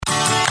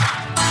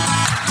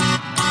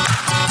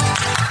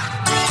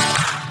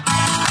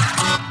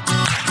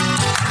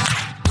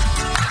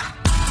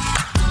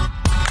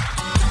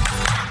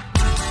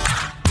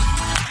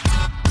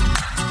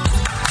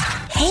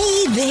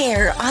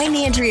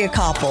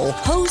Koppel,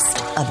 host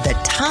of the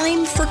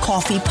Time for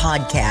Coffee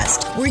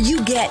podcast, where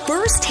you get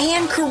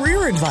firsthand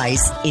career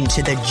advice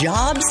into the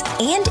jobs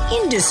and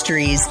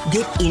industries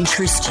that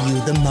interest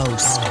you the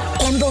most.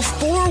 And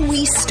before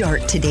we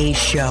start today's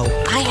show,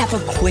 I have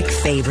a quick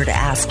favor to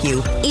ask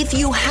you. If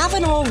you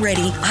haven't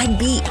already, I'd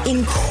be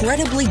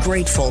incredibly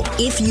grateful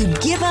if you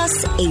give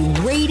us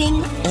a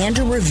rating and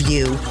a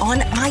review on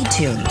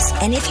iTunes.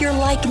 And if you're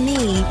like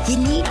me, you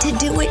need to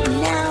do it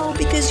now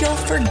because you'll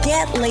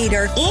forget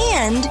later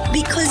and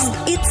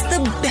because it's the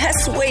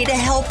best way to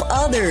help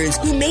others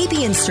who may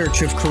be in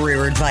search of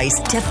career advice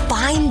to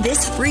find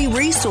this free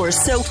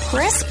resource. So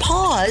press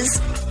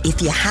pause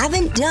if you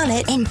haven't done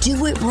it and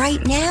do it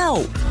right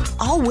now.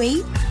 I'll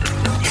wait.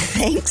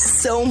 Thanks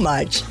so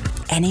much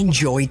and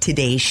enjoy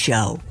today's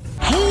show.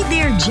 Hey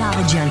there,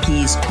 Java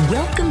Junkies.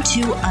 Welcome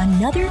to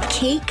another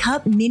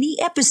K-Cup mini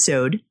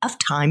episode of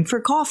Time for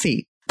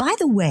Coffee. By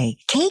the way,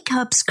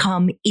 K-Cups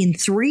come in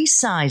 3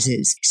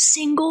 sizes,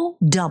 single,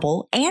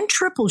 double, and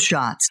triple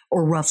shots,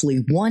 or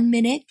roughly 1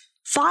 minute,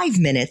 5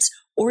 minutes,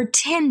 or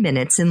 10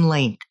 minutes in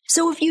length.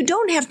 So if you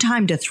don't have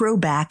time to throw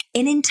back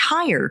an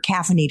entire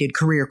caffeinated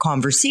career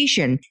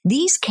conversation,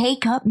 these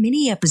K-Cup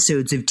mini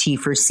episodes of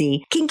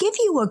T4C can give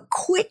you a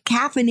quick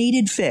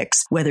caffeinated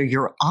fix, whether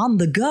you're on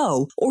the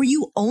go or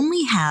you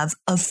only have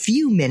a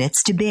few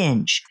minutes to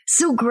binge.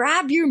 So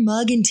grab your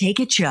mug and take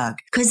a chug,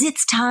 because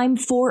it's time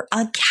for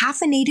a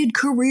caffeinated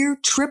career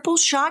triple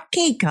shot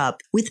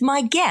K-Cup with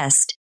my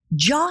guest,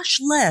 Josh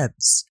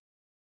Lebs.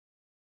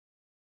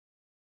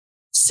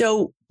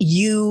 So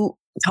you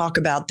talk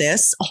about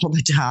this all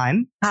the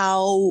time,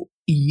 how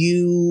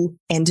you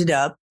ended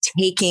up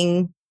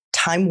taking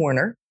Time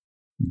Warner,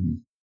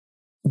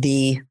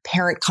 the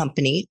parent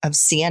company of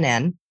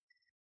CNN,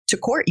 to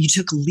court. You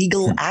took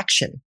legal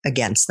action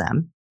against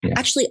them. Yeah.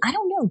 Actually, I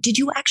don't know. Did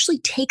you actually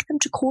take them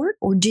to court,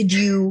 or did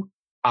you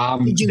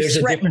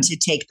threaten to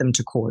take them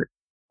to court?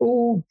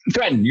 Oh,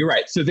 threaten. You're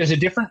right. So there's a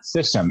different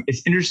system.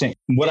 It's interesting.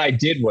 What I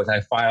did was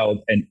I filed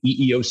an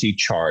EEOC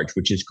charge,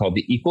 which is called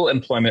the Equal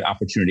Employment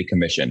Opportunity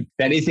Commission.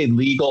 That is a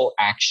legal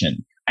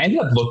action. I ended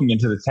up looking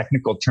into the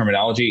technical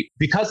terminology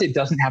because it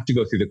doesn't have to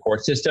go through the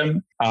court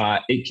system.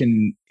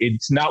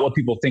 It's not what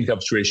people think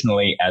of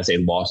traditionally as a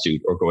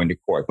lawsuit or going to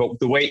court. But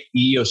the way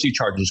EEOC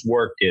charges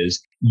work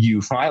is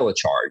you file a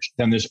charge,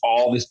 then there's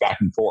all this back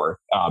and forth.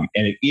 And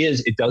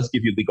it does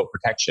give you legal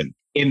protection.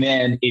 And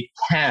then it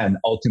can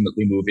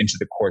ultimately move into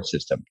the court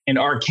system. In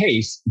our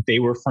case, they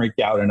were freaked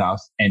out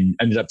enough and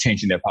ended up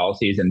changing their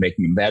policies and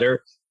making them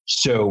better.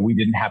 So we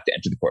didn't have to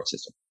enter the court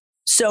system.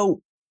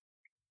 So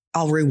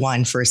I'll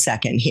rewind for a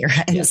second here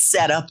and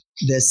set up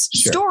this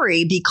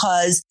story,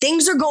 because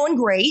things are going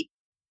great.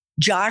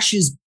 Josh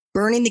is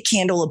burning the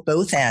candle at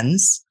both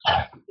ends.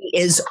 He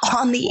is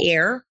on the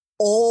air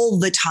all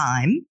the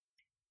time.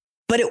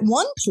 But at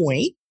one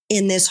point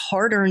in this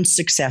hard-earned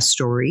success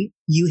story,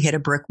 you hit a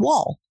brick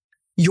wall.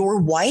 Your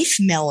wife,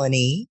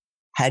 Melanie,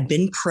 had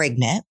been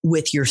pregnant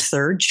with your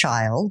 3rd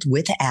child,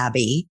 with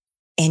Abby,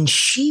 and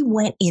she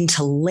went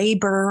into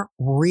labor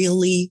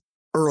really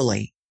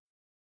early.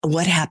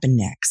 What happened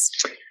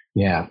next?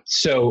 Yeah.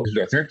 So it was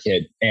our 3rd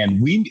kid,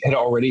 and we had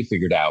already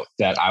figured out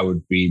that I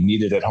would be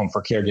needed at home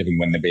for caregiving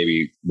when the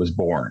baby was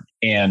born.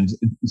 And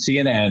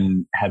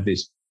CNN had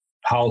this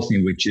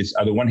policy, which is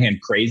on the one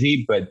hand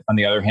crazy, but on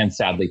the other hand,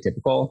 sadly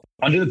typical.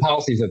 Under the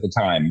policies at the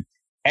time,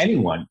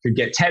 anyone could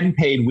get 10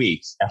 paid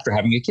weeks after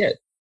having a kid,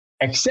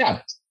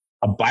 except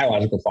a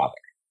biological father.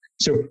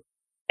 So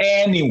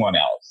anyone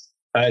else,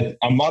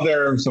 a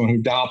mother, someone who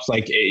adopts,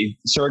 like a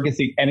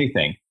surrogacy,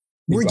 anything.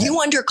 Were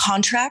you under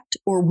contract,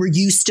 or were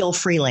you still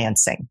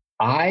freelancing?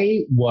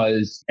 I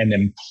was an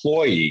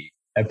employee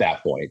at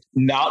that point,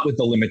 not with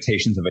the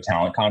limitations of a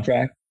talent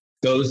contract.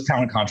 Those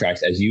talent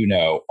contracts, as you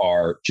know,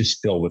 are just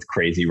filled with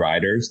crazy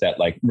riders that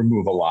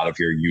remove a lot of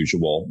your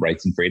usual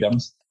rights and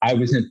freedoms. I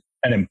was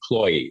an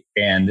employee,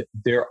 and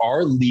there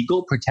are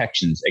legal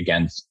protections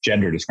against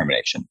gender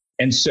discrimination.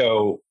 And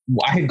so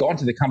I had gone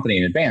to the company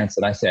in advance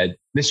and I said,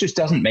 this just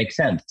doesn't make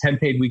sense. 10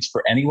 paid weeks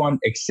for anyone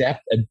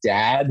except a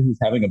dad who's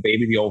having a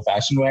baby the old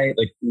fashioned way,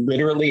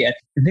 literally. And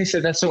they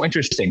said, that's so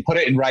interesting. Put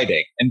it in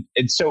writing. And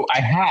so I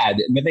had,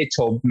 and then they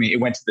told me it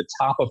went to the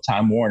top of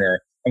Time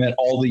Warner and then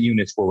all the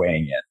units were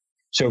weighing in.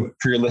 So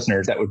for your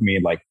listeners, that would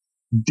mean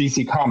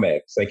DC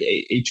Comics,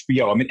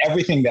 HBO. I mean,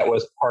 everything that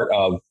was part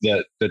of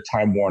the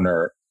Time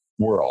Warner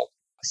world.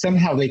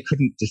 Somehow they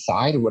couldn't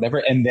decide or whatever.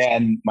 And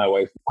then my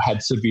wife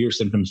had severe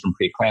symptoms from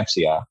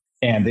preeclampsia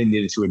and they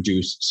needed to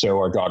induce. So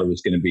our daughter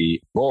was going to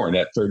be born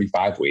at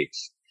 35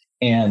 weeks.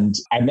 And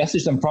I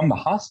messaged them from the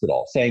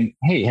hospital saying,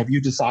 hey, have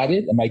you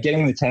decided? Am I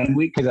getting the 10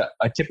 week? Because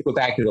a typical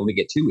dad could only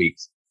get 2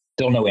 weeks.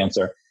 Still no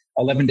answer.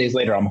 11 days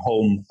later, I'm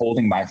home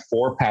holding my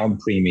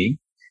 4-pound preemie,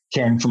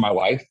 caring for my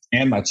wife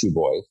and my 2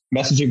 boys,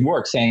 messaging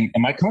work saying,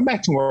 am I coming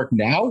back to work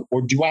now?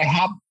 Or do I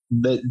have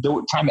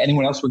the time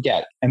anyone else would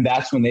get. And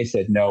that's when they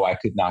said, no, I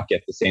could not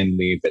get the same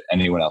leave that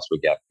anyone else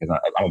would get because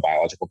I'm a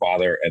biological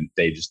father and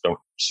they just don't.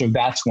 So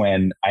that's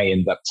when I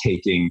ended up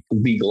taking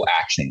legal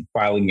action,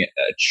 filing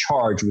a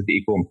charge with the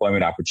Equal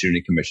Employment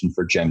Opportunity Commission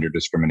for gender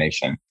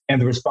discrimination.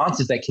 And the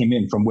responses that came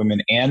in from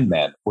women and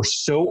men were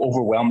so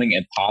overwhelming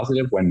and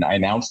positive when I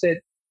announced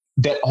it,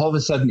 that all of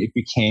a sudden it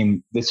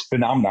became this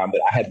phenomenon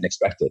that I hadn't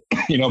expected.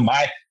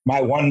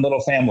 My one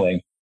little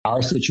family,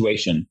 our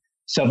situation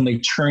suddenly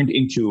turned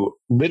into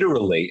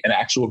literally an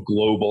actual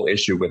global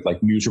issue with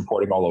like news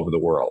reporting all over the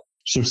world.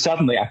 So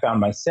suddenly I found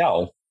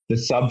myself the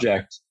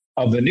subject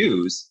of the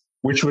news,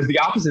 which was the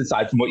opposite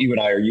side from what you and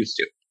I are used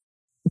to.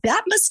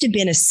 That must have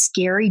been a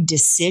scary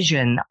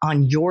decision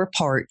on your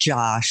part,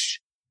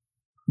 Josh,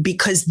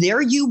 because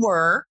there you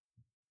were.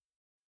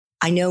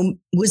 I know,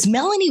 was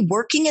Melanie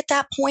working at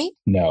that point?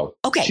 No.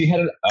 Okay. She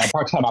had a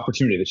part-time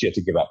opportunity that she had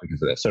to give up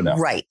because of this. So no.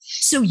 Right.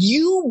 So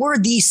you were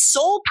the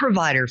sole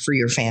provider for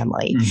your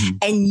family,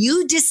 and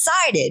you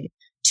decided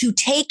to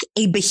take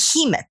a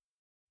behemoth,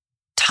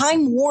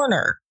 Time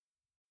Warner,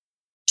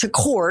 to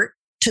court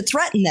to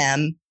threaten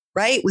them,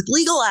 right, with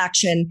legal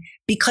action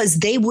because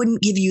they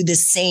wouldn't give you the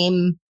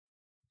same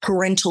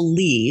parental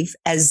leave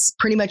as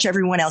pretty much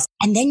everyone else.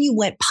 And then you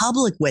went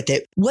public with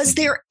it. Was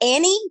there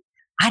any,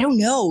 I don't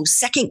know,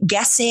 second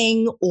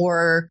guessing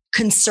or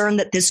concern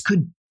that this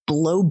could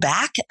blow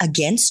back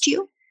against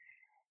you?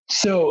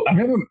 So I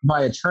remember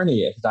my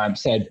attorney at the time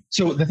said,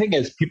 so the thing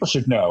is, people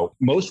should know,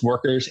 most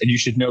workers, and you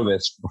should know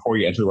this before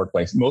you enter the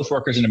workplace, most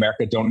workers in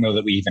America don't know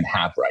that we even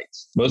have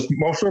rights.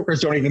 Most workers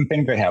don't even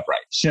think they have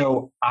rights.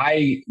 So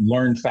I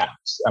learned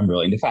facts. I'm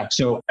really into facts.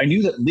 So I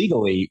knew that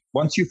legally,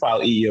 once you file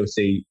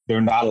EEOC,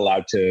 they're not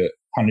allowed to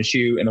punish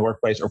you in the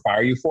workplace or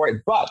fire you for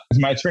it. But as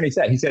my attorney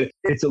said, he said,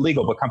 it's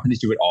illegal, but companies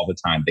do it all the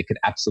time. They could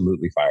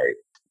absolutely fire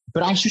you.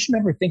 But I just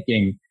remember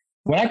thinking,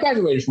 when I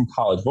graduated from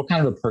college, what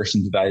kind of a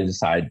person did I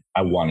decide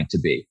I wanted to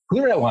be?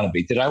 Who did I want to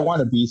be? Did I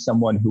want to be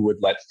someone who would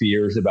let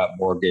fears about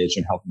mortgage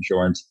and health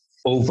insurance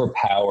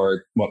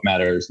overpower what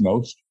matters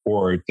most?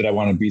 Or did I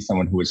want to be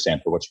someone who would stand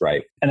for what's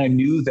right? And I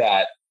knew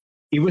that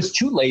it was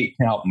too late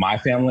to help my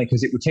family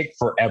because it would take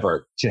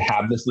forever to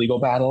have this legal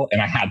battle.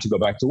 And I had to go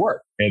back to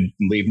work and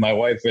leave my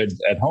wife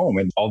at home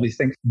and all these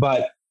things.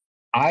 But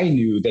I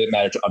knew that it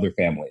mattered to other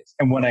families.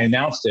 And when I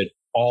announced it,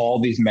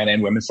 all these men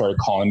and women started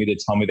calling me to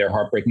tell me their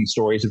heartbreaking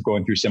stories of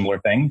going through similar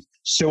things.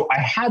 So I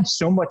had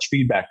so much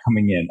feedback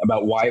coming in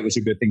about why it was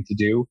a good thing to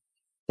do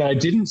that I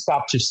didn't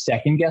stop to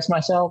second guess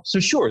myself. So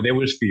sure, there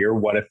was fear.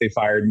 What if they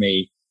fired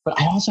me? But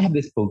I also have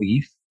this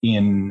belief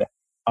in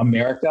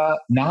America,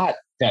 not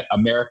that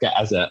America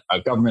as a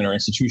government or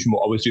institution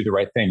will always do the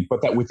right thing,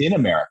 but that within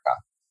America,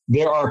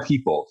 there are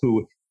people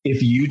who,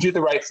 if you do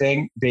the right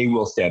thing, they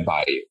will stand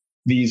by you.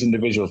 These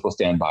individuals will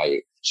stand by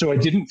you. So I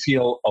didn't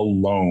feel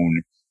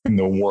alone in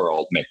the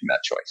world making that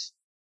choice.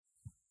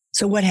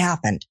 So what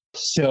happened?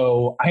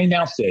 So I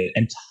announced it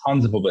and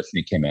tons of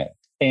publicity came in.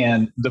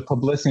 And the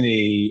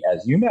publicity,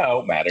 as you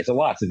know, matters a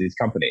lot to these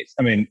companies.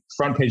 I mean,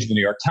 front page of the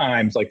New York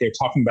Times, like they're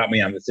talking about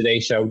me on the Today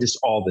Show, just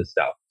all this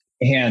stuff.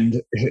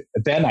 And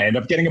then I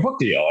ended up getting a book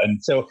deal.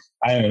 And so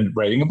I ended up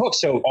writing a book.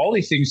 So all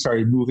these things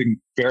started moving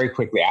very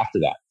quickly after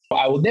that.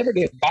 I will never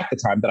get back the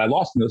time that I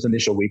lost in those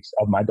initial weeks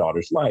of my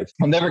daughter's life.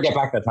 I'll never get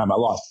back that time I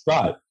lost.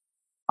 But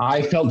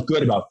I felt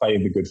good about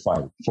fighting the good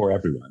fight for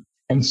everyone.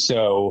 And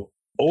so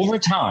over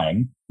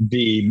time,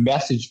 the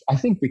message, I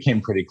think,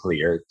 became pretty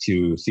clear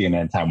to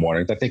CNN, Time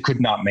Warner, that they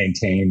could not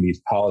maintain these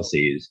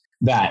policies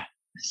that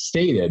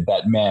stated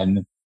that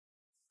men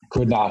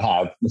could not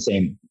have the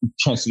same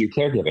chance to do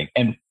caregiving.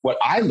 And what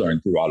I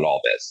learned throughout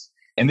all this,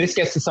 and this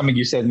gets to something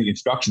you said in the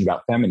introduction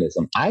about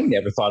feminism, I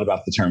never thought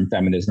about the term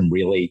feminism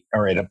really,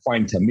 or it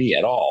applying to me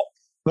at all.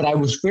 But I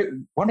was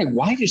wondering,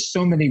 why do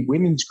so many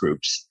women's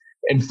groups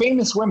and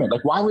famous women,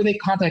 like why were they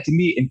contacting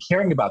me and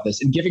caring about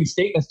this and giving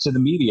statements to the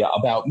media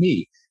about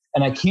me?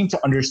 And I came to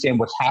understand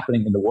what's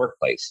happening in the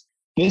workplace.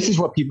 This is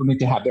what people need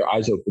to have their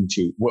eyes open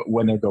to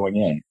when they're going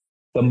in.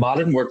 The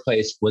modern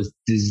workplace was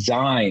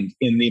designed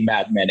in the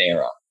Mad Men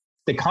era.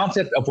 The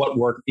concept of what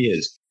work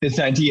is, this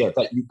idea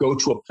that you go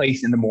to a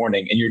place in the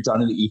morning and you're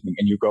done in the evening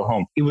and you go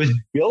home. It was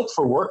built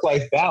for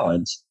work-life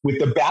balance, with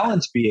the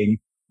balance being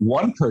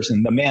one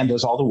person, the man,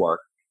 does all the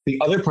work. The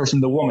other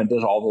person, the woman,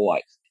 does all the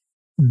life.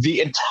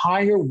 The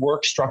entire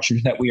work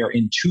structures that we are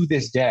in to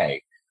this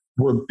day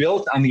were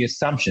built on the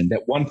assumption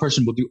that one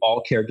person will do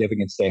all caregiving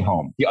and stay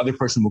home. The other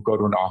person will go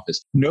to an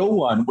office. No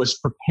one was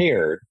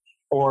prepared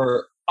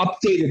or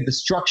updated the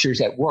structures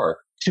at work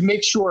to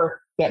make sure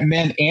that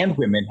men and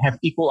women have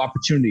equal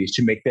opportunities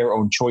to make their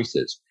own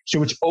choices.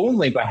 So it's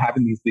only by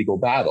having these legal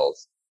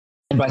battles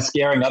and by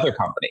scaring other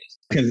companies,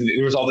 because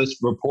there was all this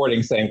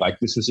reporting saying like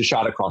this was a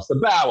shot across the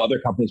bow, other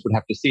companies would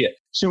have to see it.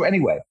 So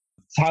anyway,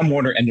 Time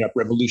Warner ended up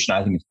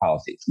revolutionizing its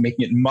policies,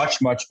 making it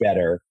much, much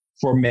better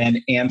for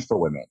men and for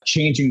women,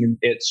 changing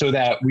it so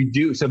that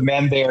so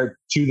men there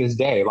to this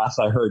day, last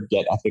I heard,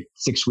 get, I think,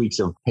 6 weeks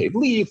of paid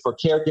leave for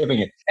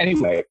caregiving.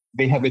 Anyway,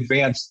 they have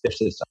advanced their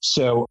system.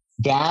 So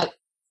that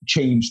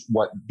changed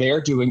what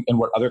they're doing and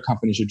what other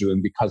companies are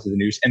doing because of the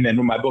news. And then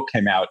when my book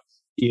came out,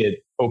 it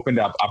opened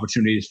up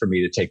opportunities for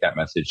me to take that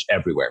message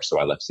everywhere. So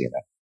I left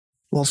CNN.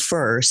 Well,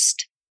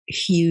 first,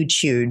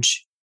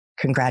 huge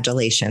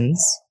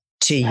congratulations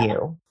to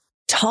you.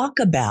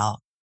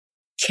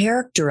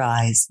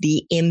 Characterize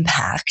the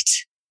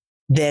impact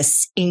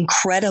this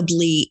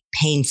incredibly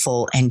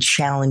painful and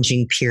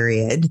challenging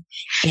period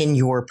in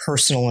your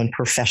personal and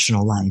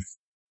professional life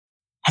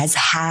has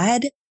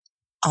had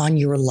on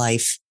your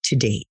life to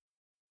date.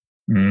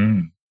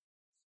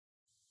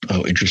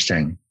 Oh,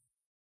 interesting.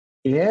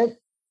 It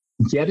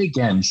yet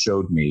again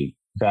showed me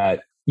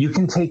that you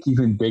can take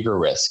even bigger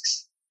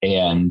risks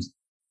and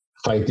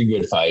fight the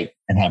good fight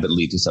and have it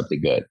lead to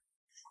something good.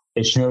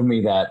 It showed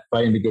me that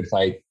fighting the good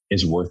fight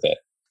is worth it.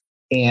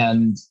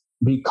 And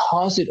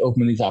because it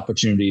opened these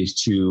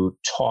opportunities to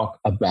talk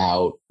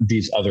about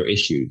these other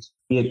issues,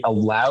 it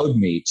allowed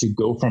me to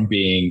go from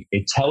being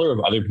a teller of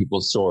other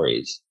people's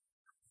stories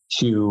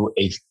to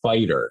a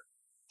fighter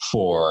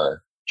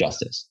for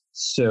justice.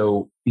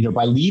 So,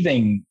 by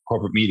leaving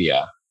corporate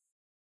media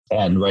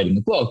and writing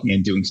a book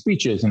and doing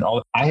speeches and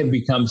all, I have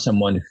become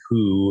someone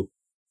who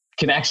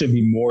can actually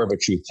be more of a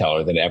truth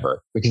teller than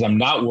ever, because I'm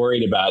not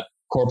worried about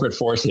corporate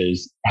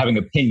forces having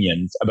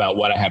opinions about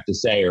what I have to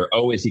say, or,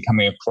 oh, is he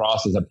coming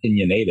across as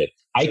opinionated?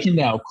 I can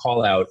now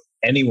call out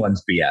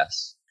anyone's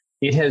BS.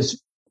 It has,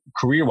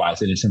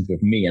 career-wise, in terms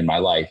of me and my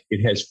life,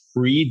 it has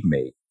freed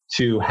me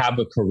to have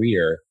a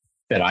career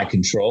that I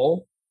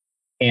control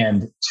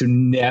and to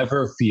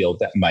never feel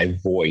that my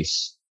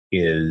voice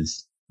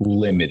is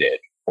limited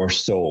or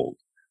sold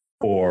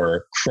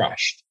or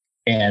crushed,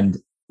 and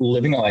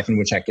living a life in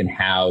which I can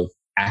have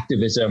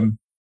activism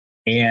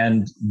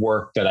and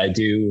work that I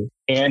do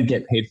and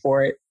get paid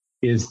for it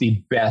is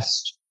the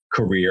best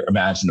career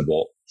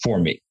imaginable for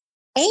me.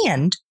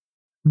 And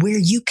where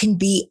you can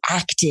be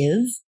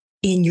active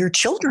in your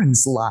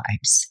children's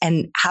lives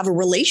and have a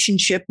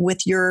relationship with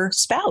your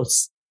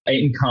spouse.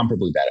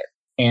 Incomparably better.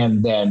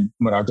 And then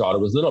when our daughter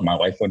was little, my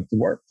wife went to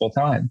work full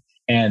time.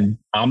 And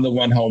I'm the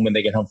one home when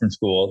they get home from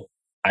school.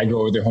 I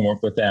go over their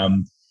homework with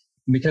them.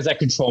 Because I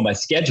control my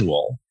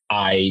schedule,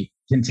 I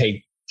can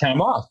take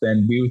time off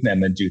and be with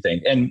them and do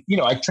things. And,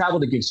 I travel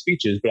to give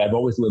speeches, but I've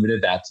always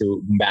limited that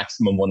to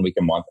maximum 1 week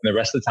a month. And the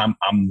rest of the time,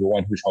 I'm the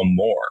one who's home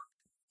more.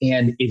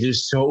 And it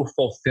is so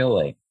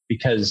fulfilling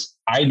because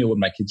I know when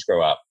my kids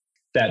grow up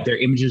that their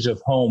images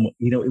of home,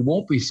 it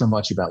won't be so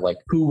much about like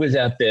who was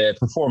at the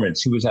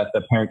performance, who was at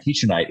the parent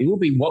teacher night. It will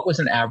be what was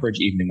an average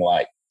evening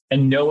like.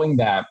 And knowing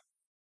that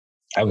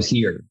I was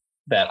here,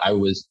 that I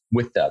was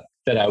with them,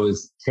 that I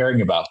was caring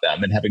about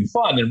them and having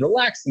fun and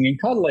relaxing and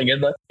cuddling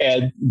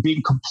and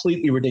being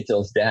completely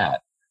ridiculous dad.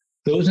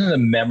 Those are the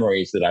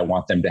memories that I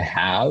want them to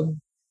have.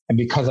 And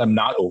because I'm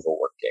not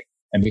overworking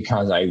and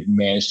because I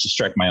managed to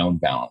strike my own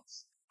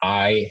balance,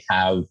 I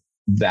have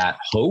that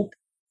hope,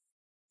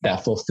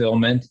 that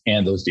fulfillment,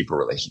 and those deeper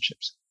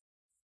relationships.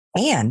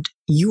 And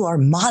you are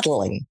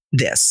modeling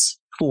this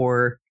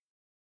for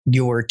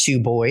your two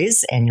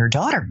boys and your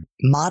daughter,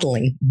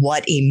 modeling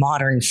what a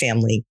modern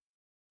family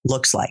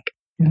looks like.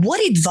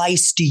 What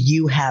advice do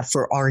you have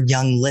for our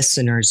young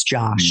listeners,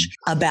 Josh,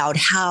 about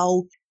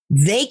how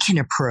they can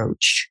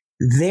approach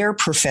their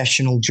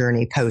professional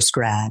journey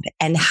post-grad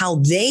and how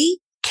they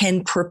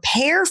can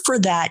prepare for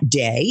that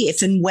day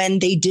if and when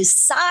they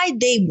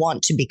decide they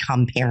want to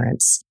become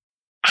parents?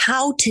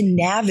 How to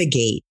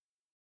navigate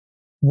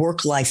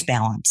work-life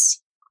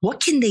balance?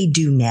 What can they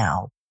do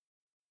now?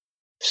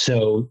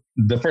 So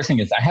the first thing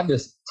is I have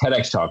this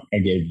TEDx talk I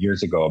gave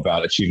years ago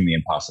about achieving the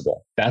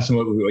impossible. That's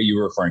what you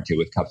were referring to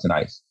with Cups and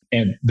Ice.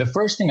 And the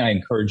first thing I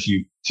encourage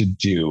you to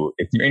do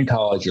if you're in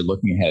college, you're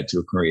looking ahead to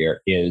a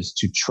career, is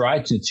to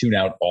try to tune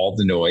out all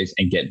the noise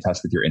and get in touch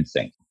with your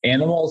instinct.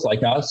 Animals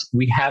like us,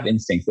 we have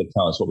instincts that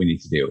tell us what we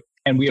need to do.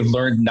 And we have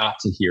learned not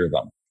to hear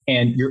them.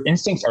 And your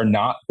instincts are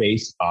not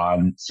based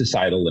on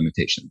societal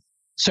limitations.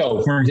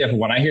 So, for example,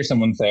 when I hear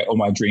someone say, oh,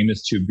 my dream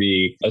is to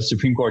be a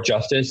Supreme Court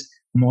justice,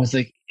 I'm always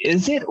like,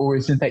 is it? Or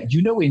is it that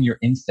in your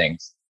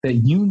instincts that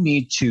you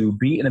need to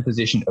be in a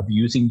position of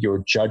using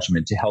your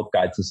judgment to help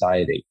guide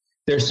society?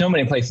 There's so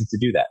many places to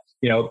do that.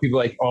 People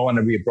are like, oh, I want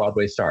to be a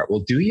Broadway star.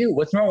 Well, do you?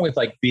 What's wrong with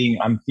like being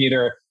on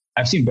theater?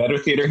 I've seen better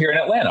theater here in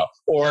Atlanta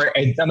or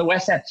on the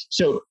West End.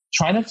 So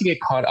try not to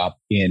get caught up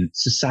in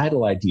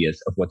societal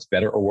ideas of what's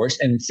better or worse,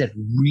 and instead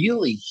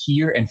really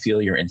hear and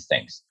feel your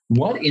instincts.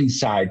 What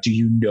inside do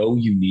you know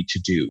you need to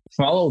do?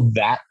 Follow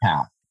that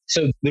path.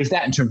 So there's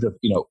that in terms of,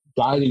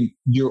 guiding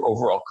your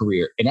overall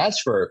career. And as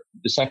for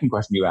the second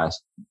question you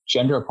asked,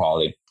 gender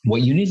equality,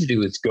 what you need to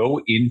do is go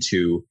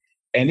into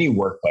any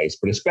workplace,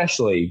 but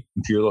especially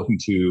if you're looking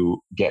to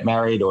get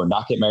married or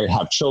not get married,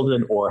 have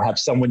children, or have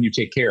someone you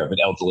take care of, an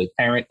elderly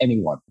parent,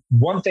 anyone.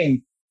 One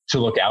thing to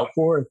look out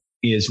for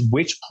is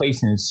which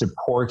places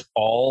support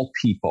all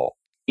people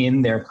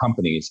in their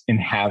companies in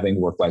having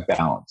work-life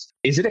balance.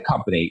 Is it a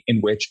company in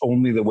which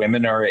only the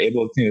women are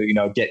able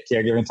to, get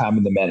caregiving time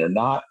and the men are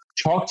not?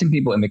 talk to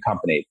people in the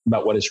company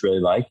about what it's really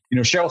like.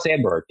 Sheryl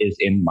Sandberg is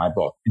in my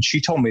book, and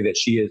she told me that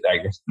she is, I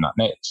guess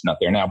it's not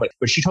there now, but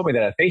she told me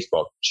that at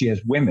Facebook, she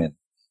has women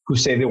who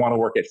say they want to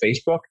work at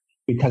Facebook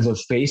because of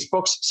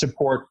Facebook's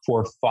support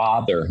for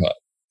fatherhood.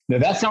 Now,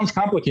 that sounds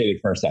complicated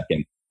for a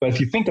second, but if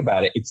you think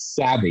about it, it's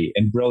savvy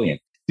and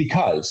brilliant,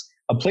 because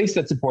a place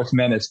that supports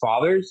men as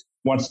fathers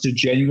wants to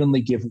genuinely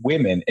give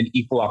women an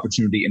equal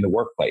opportunity in the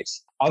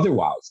workplace.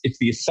 Otherwise, it's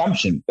the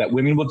assumption that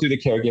women will do the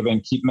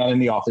caregiving, keep men in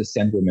the office,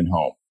 send women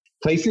home.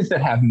 Places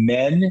that have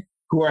men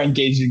who are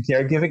engaged in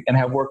caregiving and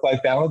have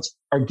work-life balance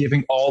are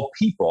giving all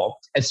people,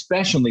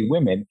 especially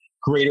women,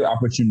 greater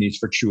opportunities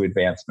for true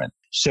advancement.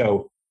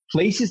 So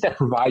places that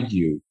provide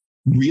you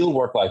real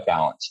work-life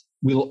balance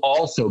will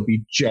also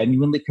be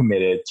genuinely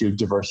committed to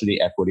diversity,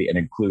 equity, and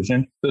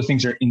inclusion. Those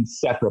things are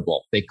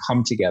inseparable. They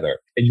come together.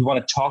 And you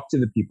want to talk to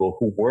the people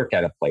who work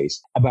at a place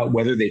about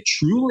whether they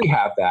truly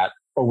have that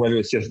or whether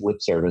it's just lip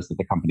service that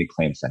the company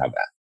claims to have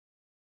that.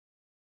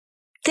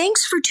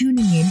 Thanks for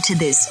tuning in to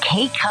this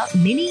K-Cup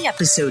mini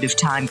episode of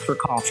Time for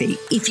Coffee.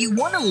 If you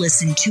want to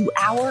listen to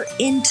our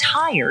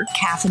entire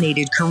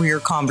caffeinated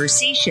career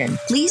conversation,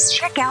 please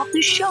check out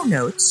the show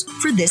notes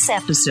for this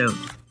episode.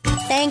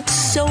 Thanks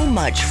so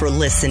much for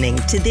listening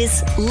to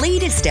this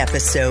latest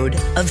episode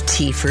of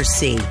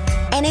T4C.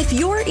 And if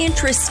you're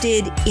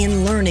interested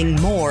in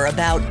learning more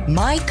about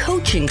my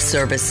coaching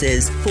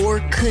services for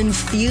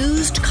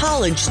confused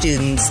college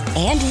students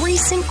and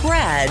recent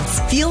grads,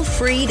 feel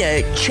free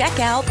to check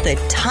out the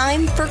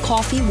Time for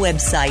Coffee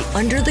website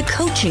under the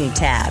coaching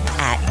tab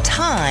at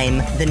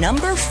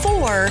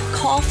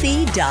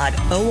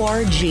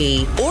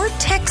time4coffee.org or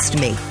text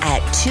me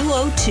at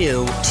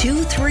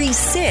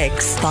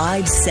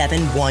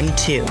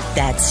 202-236-5712.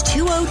 That's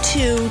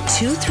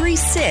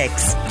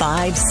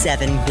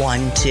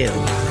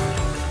 202-236-5712.